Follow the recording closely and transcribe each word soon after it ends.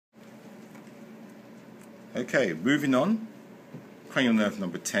Okay, moving on. Cranial nerve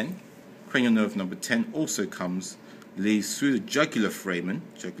number 10. Cranial nerve number 10 also leads through the jugular foramen.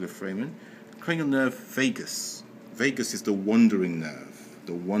 Cranial nerve vagus. Vagus is the wandering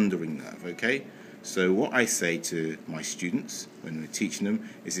nerve, okay? So what I say to my students when we're teaching them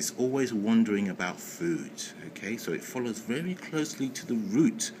is it's always wondering about food, okay? So it follows very closely to the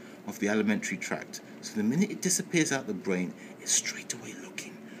root of the alimentary tract. So the minute it disappears out the brain, it's straight away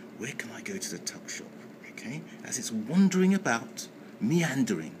looking, where can I go to the tuck shop, okay? As it's wandering about,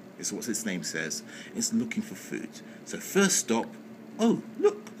 meandering, is what its name says, it's looking for food. So first stop, oh,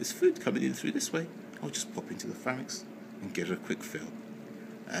 look, there's food coming in through this way. I'll just pop into the pharynx and get a quick fill.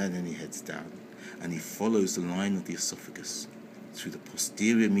 And then he heads down, and he follows the line of the esophagus through the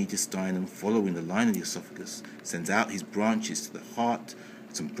posterior mediastinum, following the line of the esophagus, sends out his branches to the heart.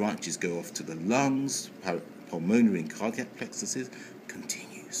 Some branches go off to the lungs, pulmonary and cardiac plexuses,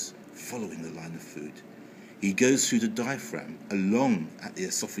 continues, following the line of food. He goes through the diaphragm, along at the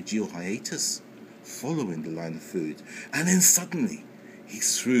esophageal hiatus, following the line of food, and then suddenly,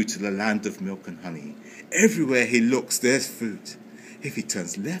 he's through to the land of milk and honey. Everywhere he looks, there's food. If he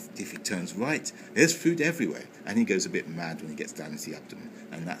turns left, if he turns right, there's food everywhere. And he goes a bit mad when he gets down into the abdomen.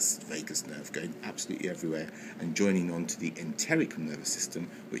 And that's vagus nerve going absolutely everywhere and joining on to the enteric nervous system,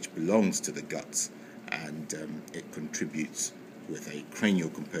 which belongs to the guts. And it contributes with a cranial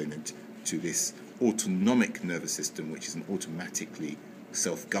component to this autonomic nervous system, which is an automatically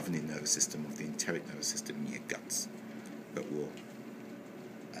self-governing nervous system of the enteric nervous system in your guts. But we'll,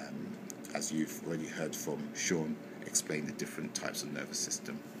 as you've already heard from Sean, explain the different types of nervous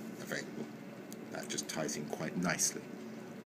system available. That just ties in quite nicely.